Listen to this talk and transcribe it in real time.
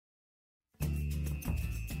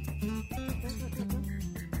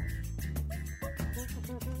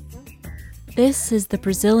This is the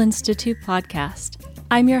Brazil Institute podcast.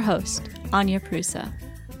 I'm your host, Anya Prusa.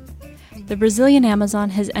 The Brazilian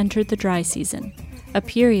Amazon has entered the dry season, a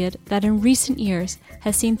period that in recent years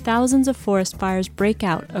has seen thousands of forest fires break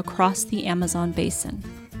out across the Amazon basin.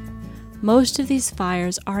 Most of these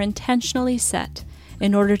fires are intentionally set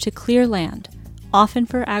in order to clear land, often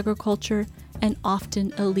for agriculture and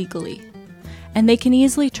often illegally, and they can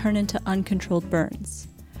easily turn into uncontrolled burns.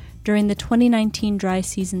 During the 2019 dry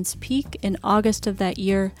season's peak in August of that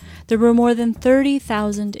year, there were more than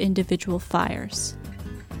 30,000 individual fires.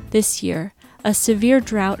 This year, a severe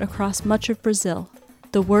drought across much of Brazil,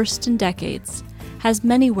 the worst in decades, has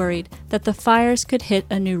many worried that the fires could hit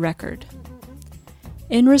a new record.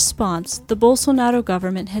 In response, the Bolsonaro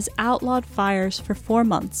government has outlawed fires for 4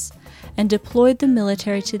 months and deployed the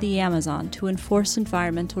military to the Amazon to enforce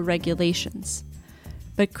environmental regulations.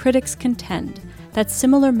 But critics contend that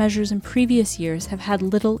similar measures in previous years have had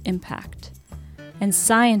little impact. And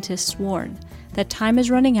scientists warn that time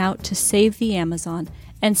is running out to save the Amazon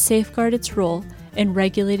and safeguard its role in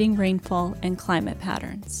regulating rainfall and climate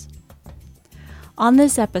patterns. On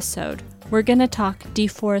this episode, we're going to talk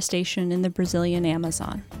deforestation in the Brazilian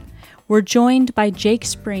Amazon. We're joined by Jake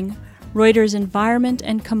Spring, Reuters environment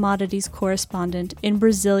and commodities correspondent in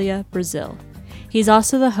Brasilia, Brazil. He's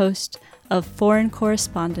also the host of Foreign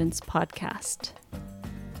Correspondents podcast.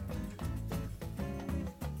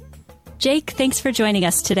 Jake, thanks for joining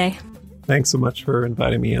us today. Thanks so much for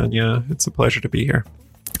inviting me, Anya. It's a pleasure to be here.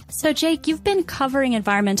 So, Jake, you've been covering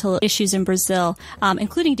environmental issues in Brazil,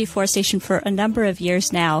 including deforestation, for a number of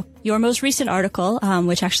years now. Your most recent article,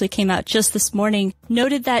 which actually came out just this morning,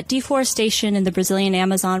 noted that deforestation in the Brazilian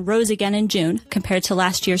Amazon rose again in June compared to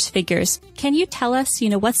last year's figures. Can you tell us,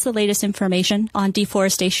 what's the latest information on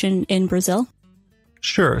deforestation in Brazil?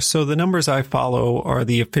 Sure. So the numbers I follow are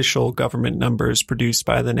the official government numbers produced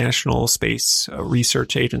by the National Space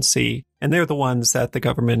Research Agency. And they're the ones that the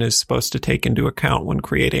government is supposed to take into account when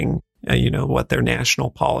creating, what their national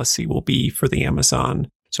policy will be for the Amazon.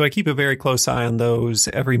 So I keep a very close eye on those.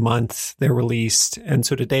 Every month they're released. And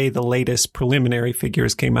so today the latest preliminary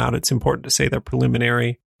figures came out. It's important to say they're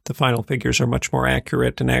preliminary. The final figures are much more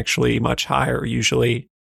accurate and actually much higher usually.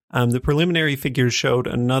 The preliminary figures showed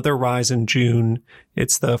another rise in June.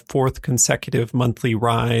 It's the fourth consecutive monthly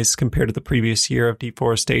rise compared to the previous year of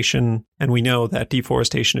deforestation. And we know that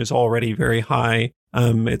deforestation is already very high.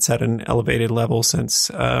 It's at an elevated level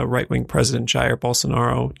since right-wing President Jair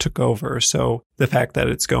Bolsonaro took over. So the fact that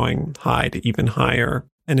it's going high to even higher.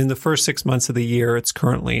 And in the first 6 months of the year, it's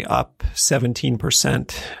currently up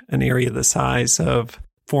 17%, an area the size of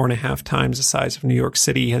 4.5 times the size of New York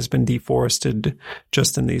City has been deforested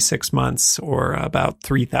just in these 6 months, or about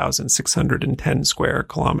 3,610 square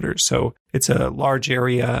kilometers. So it's a large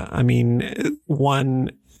area. I mean,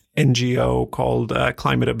 one NGO called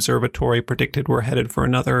Climate Observatory predicted we're headed for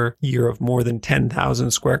another year of more than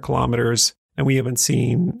 10,000 square kilometers. And we haven't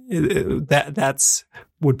seen that's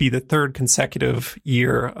would be the third consecutive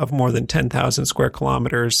year of more than 10,000 square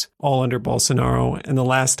kilometers, all under Bolsonaro. And the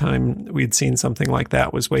last time we'd seen something like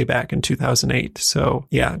that was way back in 2008. So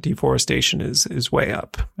yeah, deforestation is way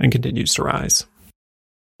up and continues to rise.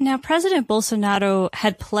 Now, President Bolsonaro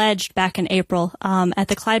had pledged back in April at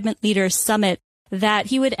the Climate Leaders Summit that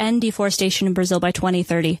he would end deforestation in Brazil by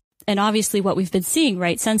 2030. And obviously what we've been seeing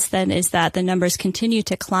right since then is that the numbers continue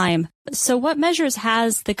to climb. So what measures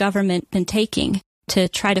has the government been taking to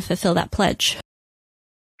try to fulfill that pledge?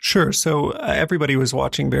 Sure. So everybody was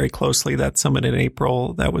watching very closely that summit in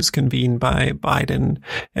April that was convened by Biden,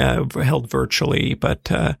 held virtually, but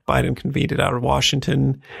Biden convened it out of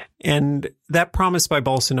Washington. And that promise by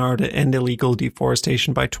Bolsonaro to end illegal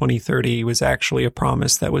deforestation by 2030 was actually a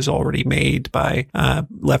promise that was already made by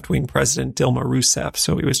left-wing President Dilma Rousseff.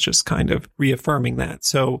 So he was just kind of reaffirming that.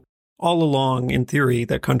 So all along, in theory,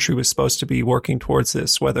 the country was supposed to be working towards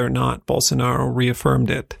this, whether or not Bolsonaro reaffirmed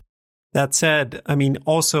it. That said,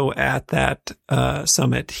 also at that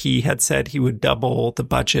summit, he had said he would double the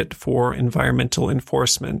budget for environmental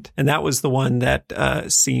enforcement. And that was the one that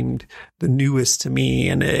seemed the newest to me.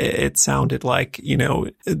 And it sounded like,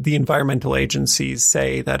 the environmental agencies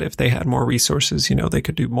say that if they had more resources, they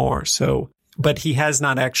could do more. But he has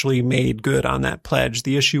not actually made good on that pledge.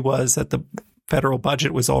 The issue was that the federal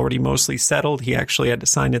budget was already mostly settled. He actually had to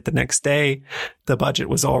sign it the next day. The budget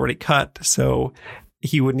was already cut. So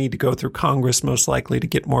he would need to go through Congress most likely to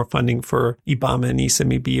get more funding for IBAMA and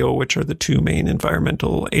ICMBio, which are the two main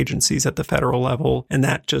environmental agencies at the federal level. And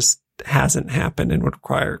that just hasn't happened and would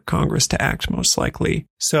require Congress to act most likely.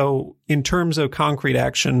 So in terms of concrete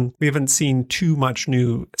action, we haven't seen too much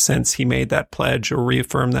new since he made that pledge or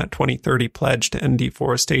reaffirmed that 2030 pledge to end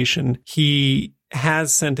deforestation. He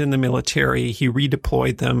has sent in the military. He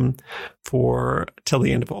redeployed them for till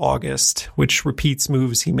the end of August, which repeats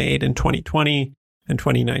moves he made in 2020 and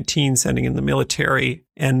 2019, sending in the military.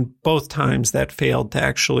 And both times that failed to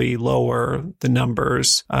actually lower the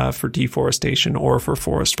numbers for deforestation or for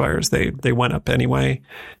forest fires. They went up anyway.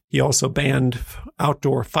 He also banned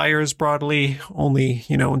outdoor fires broadly, only,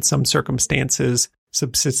 in some circumstances.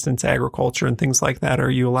 Subsistence agriculture and things like that, are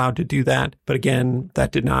you allowed to do that? But again,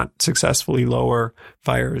 that did not successfully lower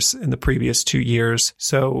fires in the previous 2 years.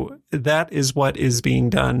 So that is what is being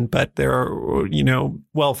done. But there are,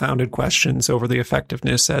 well-founded questions over the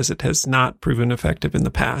effectiveness, as it has not proven effective in the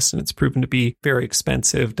past. And it's proven to be very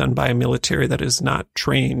expensive, done by a military that is not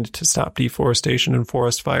trained to stop deforestation and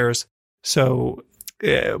forest fires. So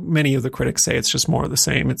many of the critics say it's just more of the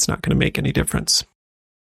same. It's not going to make any difference.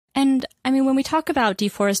 And when we talk about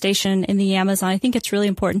deforestation in the Amazon, I think it's really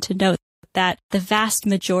important to note that the vast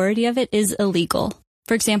majority of it is illegal.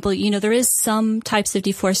 For example, there is some types of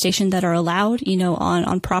deforestation that are allowed,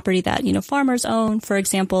 on property that, farmers own, for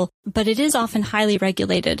example, but it is often highly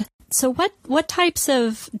regulated. So what types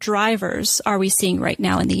of drivers are we seeing right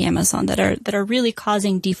now in the Amazon that are really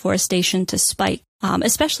causing deforestation to spike,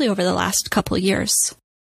 especially over the last couple of years?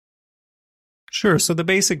 Sure. So the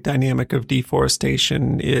basic dynamic of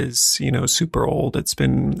deforestation is, super old.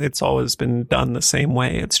 It's always been done the same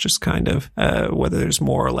way. It's just kind of, whether there's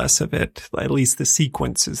more or less of it, at least the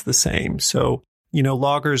sequence is the same. So,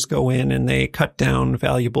 loggers go in and they cut down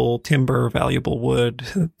valuable timber, valuable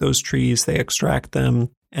wood, those trees, they extract them.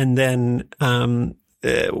 And then,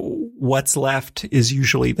 what's left is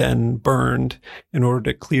usually then burned in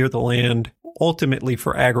order to clear the land, ultimately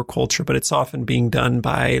for agriculture, but it's often being done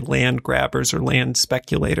by land grabbers or land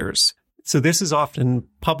speculators. So this is often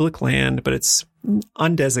public land, but it's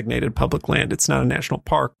undesignated public land. It's not a national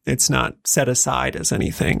park. It's not set aside as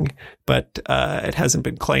anything, but it hasn't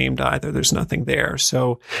been claimed either. There's nothing there.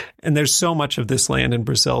 So, and there's so much of this land in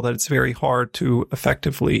Brazil that it's very hard to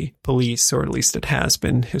effectively police, or at least it has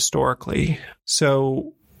been historically.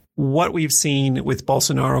 So what we've seen with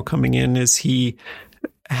Bolsonaro coming in is he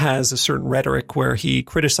has a certain rhetoric where he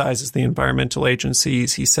criticizes the environmental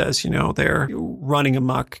agencies. He says, they're running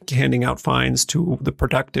amok, handing out fines to the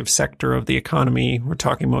productive sector of the economy. We're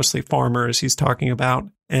talking mostly farmers he's talking about.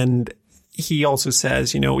 And he also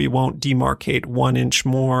says, we won't demarcate 1 inch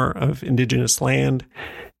more of indigenous land.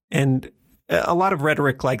 And a lot of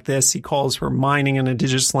rhetoric like this. He calls for mining on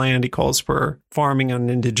indigenous land. He calls for farming on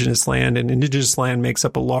indigenous land. And indigenous land makes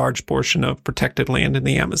up a large portion of protected land in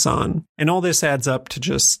the Amazon. And all this adds up to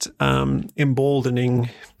just emboldening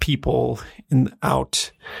people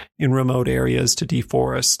out in remote areas to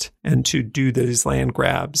deforest and to do these land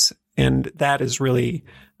grabs. And that is really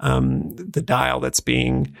the dial that's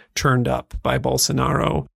being turned up by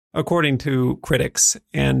Bolsonaro. According to critics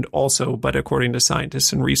but according to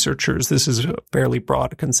scientists and researchers, this is a fairly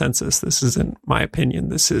broad consensus. This isn't my opinion.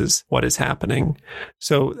 This is what is happening.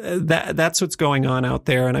 So that's what's going on out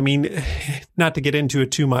there. And not to get into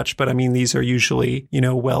it too much, but these are usually,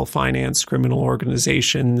 well-financed criminal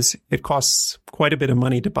organizations. It costs quite a bit of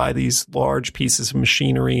money to buy these large pieces of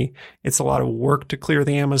machinery. It's a lot of work to clear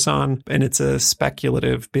the Amazon, and it's a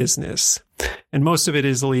speculative business. And most of it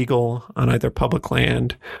is illegal on either public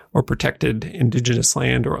land or protected indigenous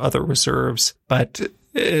land or other reserves. But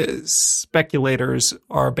speculators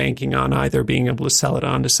are banking on either being able to sell it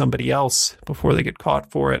on to somebody else before they get caught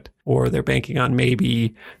for it, or they're banking on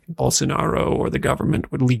maybe Bolsonaro or the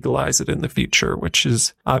government would legalize it in the future, which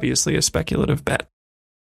is obviously a speculative bet.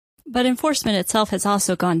 But enforcement itself has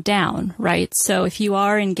also gone down, right? So if you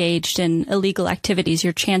are engaged in illegal activities,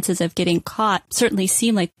 your chances of getting caught certainly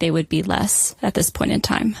seem like they would be less at this point in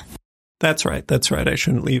time. That's right. I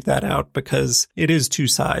shouldn't leave that out because it is two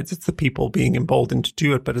sides. It's the people being emboldened to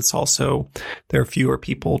do it, but it's also there are fewer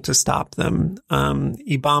people to stop them.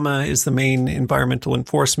 IBAMA is the main environmental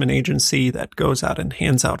enforcement agency that goes out and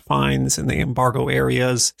hands out fines in the embargo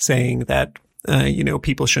areas, saying that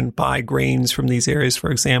people shouldn't buy grains from these areas,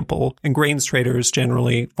 for example. And grains traders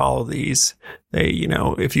generally follow these. They,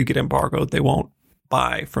 if you get embargoed, they won't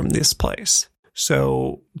buy from this place.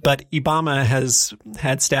 So, but IBAMA has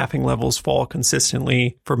had staffing levels fall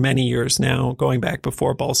consistently for many years now, going back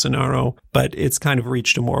before Bolsonaro, but it's kind of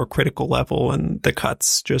reached a more critical level and the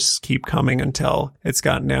cuts just keep coming until it's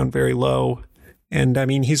gotten down very low. And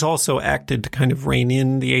he's also acted to kind of rein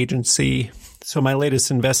in the agency. So my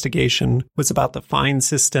latest investigation was about the fine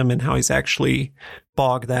system and how he's actually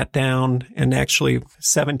bogged that down. And actually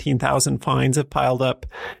 17,000 fines have piled up.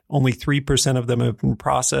 Only 3% of them have been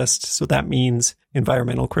processed. So that means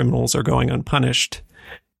environmental criminals are going unpunished.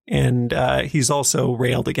 And he's also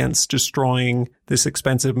railed against destroying this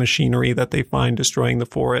expensive machinery that they find destroying the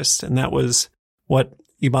forest. And that was what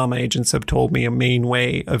Obama agents have told me, a main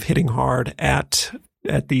way of hitting hard at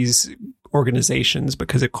these organizations,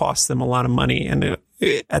 because it costs them a lot of money. And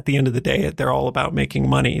at the end of the day, they're all about making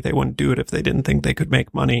money. They wouldn't do it if they didn't think they could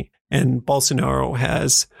make money. And Bolsonaro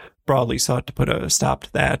has broadly sought to put a stop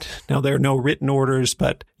to that. Now, there are no written orders,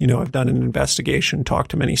 but, I've done an investigation,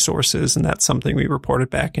 talked to many sources, and that's something we reported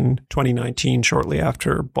back in 2019, shortly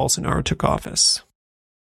after Bolsonaro took office.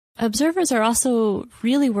 Observers are also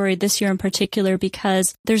really worried this year in particular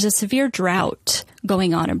because there's a severe drought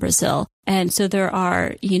going on in Brazil. And so there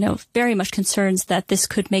are, very much concerns that this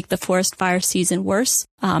could make the forest fire season worse,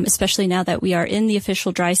 especially now that we are in the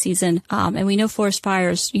official dry season. And we know forest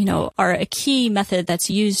fires, are a key method that's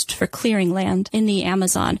used for clearing land in the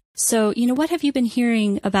Amazon. So, what have you been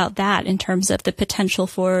hearing about that in terms of the potential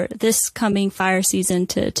for this coming fire season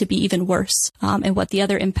to be even worse, and what the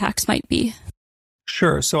other impacts might be?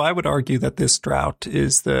 Sure. So I would argue that this drought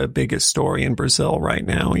is the biggest story in Brazil right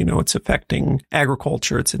now. It's affecting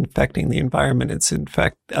agriculture. It's affecting the environment. It's in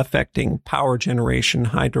fact affecting power generation,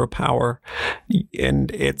 hydropower, and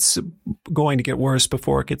it's going to get worse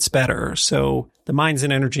before it gets better. So the Mines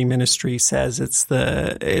and Energy Ministry says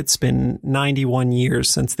it's been 91 years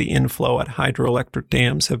since the inflow at hydroelectric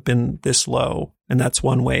dams have been this low. And that's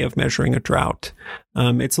one way of measuring a drought.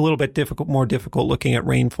 It's a little bit more difficult looking at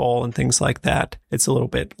rainfall and things like that. It's a little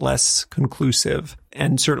bit less conclusive.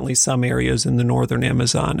 And certainly some areas in the northern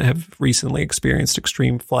Amazon have recently experienced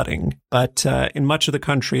extreme flooding. But in much of the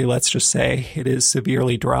country, let's just say it is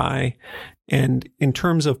severely dry. And in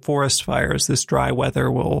terms of forest fires, this dry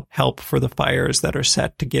weather will help for the fires that are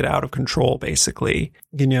set to get out of control, basically.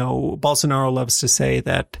 Bolsonaro loves to say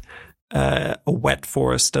that a wet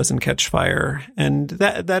forest doesn't catch fire. And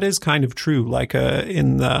that is kind of true. Like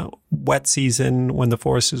in the wet season, when the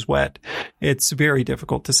forest is wet, it's very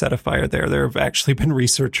difficult to set a fire there. There have actually been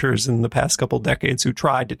researchers in the past couple decades who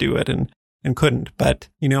tried to do it and couldn't. But,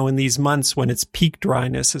 in these months when it's peak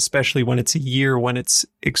dryness, especially when it's a year when it's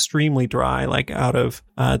extremely dry, like out of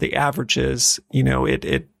the averages,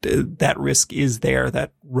 that risk is there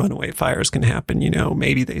that runaway fires can happen.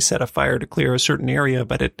 Maybe they set a fire to clear a certain area,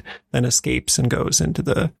 but it then escapes and goes into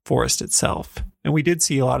the forest itself. And we did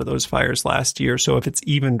see a lot of those fires last year. So if it's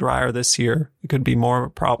even drier this year, it could be more of a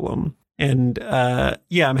problem. And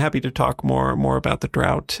I'm happy to talk more about the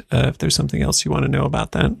drought if there's something else you want to know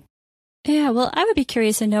about that. Yeah, well, I would be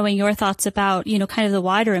curious in knowing your thoughts about, kind of the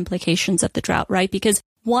wider implications of the drought, right? Because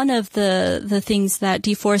one of the things that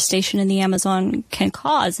deforestation in the Amazon can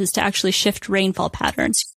cause is to actually shift rainfall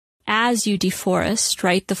patterns. As you deforest,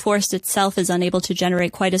 right, the forest itself is unable to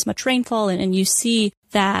generate quite as much rainfall, and you see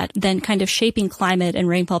that then kind of shaping climate and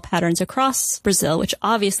rainfall patterns across Brazil, which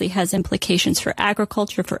obviously has implications for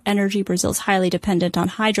agriculture, for energy. Brazil's highly dependent on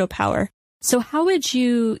hydropower. So how would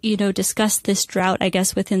you, discuss this drought, I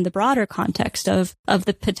guess, within the broader context of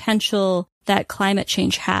the potential that climate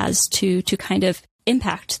change has to kind of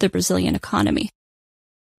impact the Brazilian economy?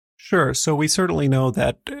 Sure. So we certainly know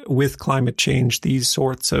that with climate change, these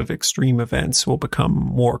sorts of extreme events will become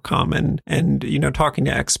more common. And, talking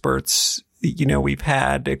to experts, we've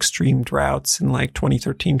had extreme droughts in like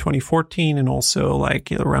 2013, 2014, and also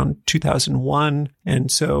like around 2001.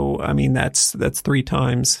 And so, that's 3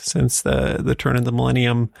 times since the turn of the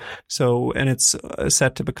millennium. So, and it's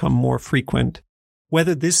set to become more frequent.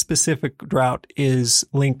 Whether this specific drought is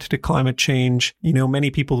linked to climate change, many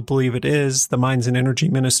people believe it is. The Mines and Energy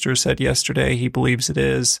Minister said yesterday he believes it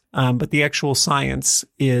is. But the actual science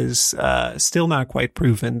is still not quite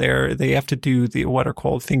proven. They have to do what are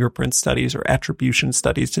called fingerprint studies or attribution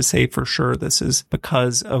studies to say for sure this is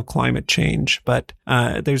because of climate change. But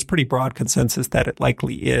there's pretty broad consensus that it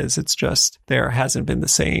likely is. It's just there hasn't been the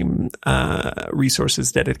same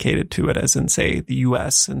resources dedicated to it as in, say, the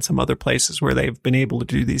U.S. and some other places where they've been able to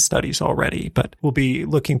do these studies already, but we'll be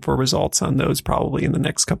looking for results on those probably in the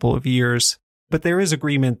next couple of years. But there is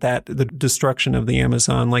agreement that the destruction of the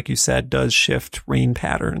Amazon, like you said, does shift rain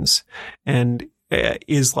patterns and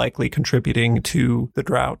is likely contributing to the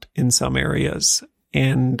drought in some areas.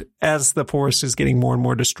 And as the forest is getting more and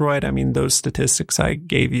more destroyed, those statistics I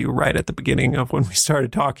gave you right at the beginning of when we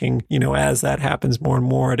started talking, as that happens more and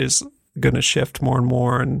more, it is going to shift more and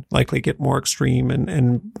more and likely get more extreme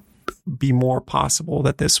and be more possible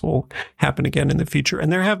that this will happen again in the future.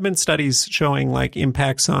 And there have been studies showing like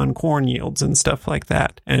impacts on corn yields and stuff like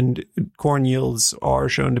that. And corn yields are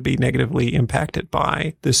shown to be negatively impacted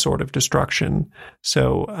by this sort of destruction.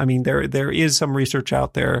 So, I mean, there is some research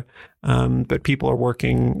out there, but people are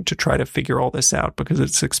working to try to figure all this out because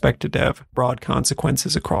it's expected to have broad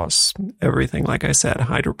consequences across everything. Like I said,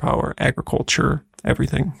 hydropower, agriculture,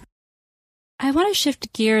 everything. I want to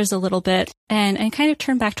shift gears a little bit and kind of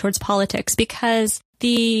turn back towards politics because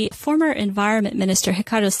the former Environment Minister,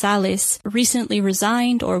 Ricardo Salles, recently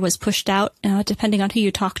resigned or was pushed out, depending on who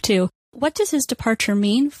you talk to. What does his departure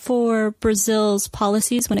mean for Brazil's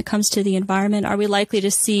policies when it comes to the environment? Are we likely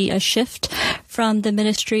to see a shift from the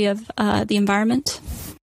Ministry of the Environment?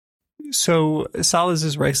 So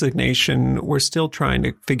Salles' resignation, we're still trying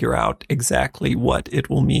to figure out exactly what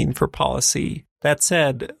it will mean for policy. That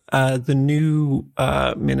said, the new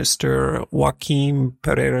minister, Joaquim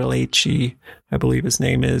Pereira Leite, I believe his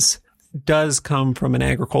name is, does come from an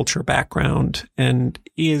agriculture background and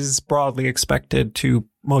is broadly expected to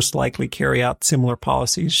most likely carry out similar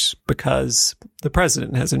policies because the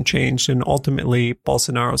president hasn't changed and ultimately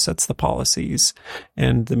Bolsonaro sets the policies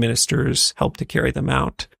and the ministers help to carry them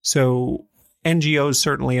out. So NGOs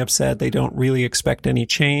certainly have said they don't really expect any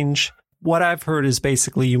change. What I've heard is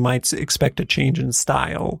basically you might expect a change in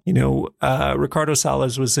style. Ricardo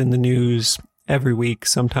Salles was in the news every week,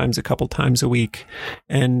 sometimes a couple times a week.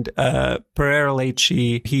 And Pereira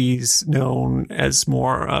Leite, he's known as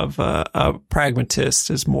more of a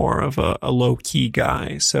pragmatist, as more of a low-key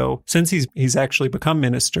guy. So since he's actually become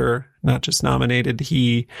minister, not just nominated,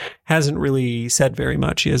 he hasn't really said very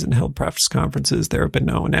much. He hasn't held press conferences. There have been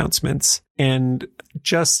no announcements. And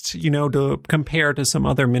just, to compare to some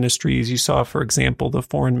other ministries, you saw, for example, the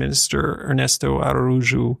foreign minister, Ernesto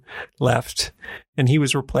Araújo, left, and he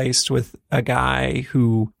was replaced with a guy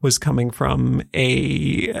who was coming from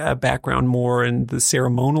a background more in the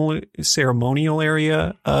ceremonial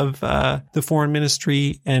area of the foreign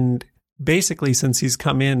ministry. And basically, since he's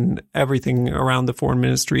come in, everything around the foreign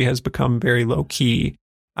ministry has become very low key.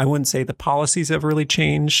 I wouldn't say the policies have really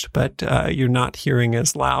changed, but you're not hearing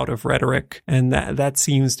as loud of rhetoric. And that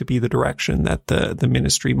seems to be the direction that the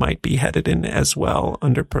ministry might be headed in as well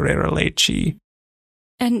under Pereira Leite.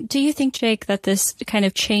 And do you think, Jake, that this kind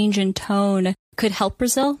of change in tone could help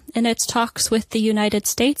Brazil in its talks with the United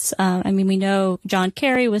States? We know John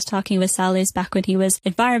Kerry was talking with Salles back when he was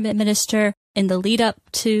environment minister in the lead up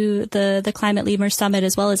to the Climate Leaders Summit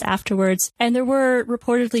as well as afterwards. And there were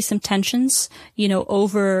reportedly some tensions,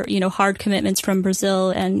 over, hard commitments from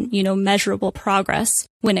Brazil and, measurable progress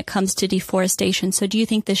when it comes to deforestation. So do you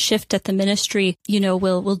think the shift at the ministry,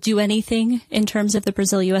 will do anything in terms of the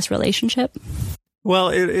Brazil-U.S. relationship? Well,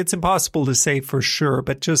 it's impossible to say for sure,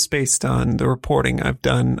 but just based on the reporting I've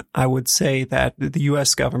done, I would say that the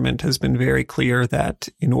U.S. government has been very clear that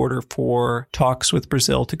in order for talks with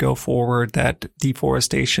Brazil to go forward, that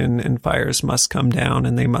deforestation and fires must come down,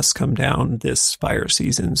 and they must come down this fire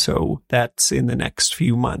season. So that's in the next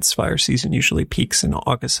few months. Fire season usually peaks in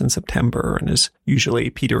August and September and is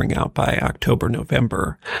usually petering out by October,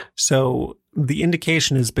 November. So the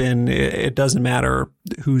indication has been it doesn't matter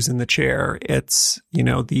who's in the chair. It's,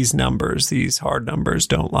 these numbers, these hard numbers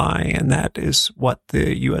don't lie. And that is what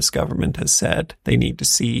the U.S. government has said they need to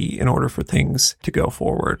see in order for things to go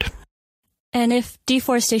forward. And if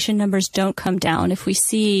deforestation numbers don't come down, if we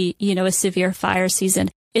see, a severe fire season,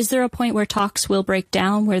 is there a point where talks will break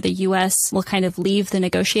down, where the U.S. will kind of leave the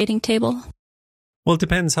negotiating table? Well, it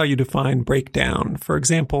depends how you define breakdown. For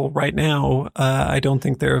example, right now, I don't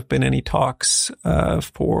think there have been any talks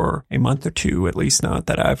for a month or two, at least not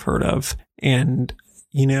that I've heard of. And,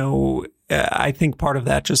 I think part of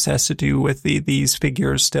that just has to do with these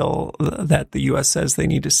figures still that the U.S. says they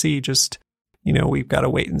need to see. Just, we've got to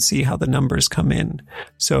wait and see how the numbers come in.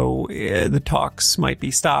 So the talks might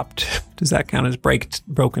be stopped. Does that count as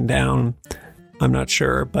broken down? I'm not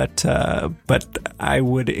sure, but I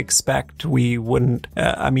would expect we wouldn't.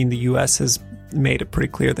 The U.S. has made it pretty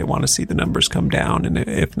clear they want to see the numbers come down, and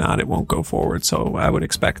if not, it won't go forward. So I would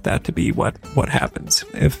expect that to be what happens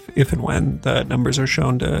if and when the numbers are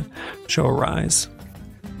shown to show a rise.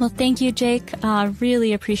 Well, thank you, Jake.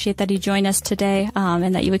 Really appreciate that you joined us today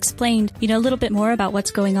and that you explained, a little bit more about what's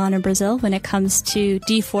going on in Brazil when it comes to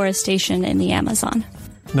deforestation in the Amazon.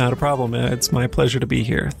 Not a problem. It's my pleasure to be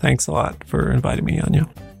here. Thanks a lot for inviting me, Anya.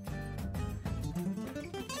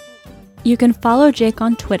 You can follow Jake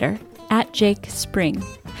on Twitter @JakeSpring.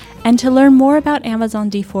 And to learn more about Amazon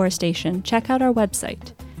deforestation, check out our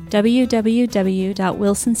website,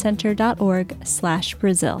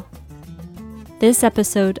 www.wilsoncenter.org/Brazil. This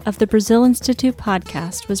episode of the Brazil Institute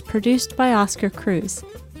podcast was produced by Oscar Cruz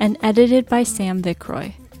and edited by Sam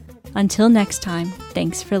Vickroy. Until next time,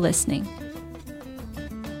 thanks for listening.